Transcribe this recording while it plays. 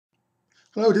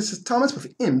Hello, this is Thomas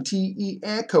with MTE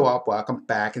and Co-op. Welcome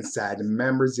back inside the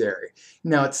members area.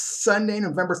 Now it's Sunday,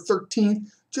 November 13th.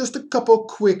 Just a couple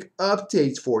quick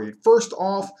updates for you. First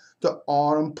off, the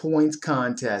Autumn Points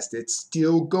Contest. It's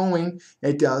still going.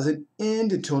 It doesn't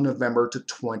end until November the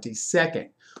 22nd.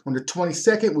 On the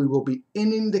 22nd, we will be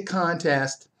ending the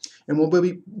contest and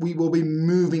we will be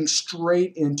moving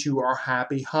straight into our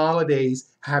Happy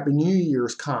Holidays, Happy New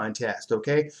Year's contest,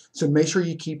 okay? So make sure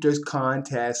you keep those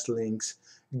contest links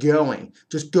going.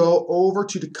 Just go over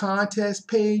to the contest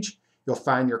page. You'll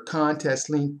find your contest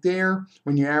link there.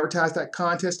 When you advertise that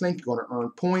contest link, you're going to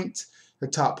earn points. The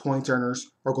top points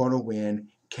earners are going to win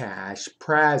cash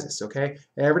prizes, okay?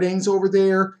 Everything's over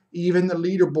there. Even the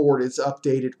leaderboard is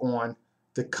updated on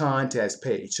the contest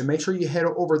page. So make sure you head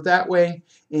over that way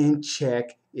and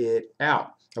check it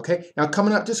out. Okay, now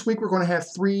coming up this week, we're going to have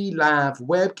 3 live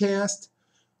webcasts.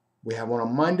 We have one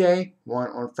on Monday, one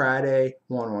on Friday,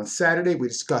 one on Saturday. We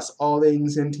discuss all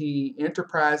things MTE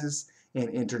enterprises and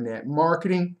internet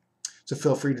marketing. So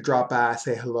feel free to drop by,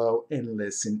 say hello, and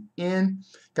listen in.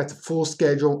 Got the full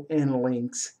schedule and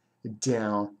links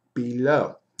down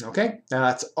below. Okay, now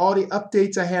that's all the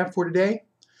updates I have for today.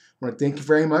 I want to thank you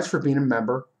very much for being a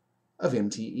member of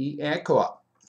MTE Ad Co-op.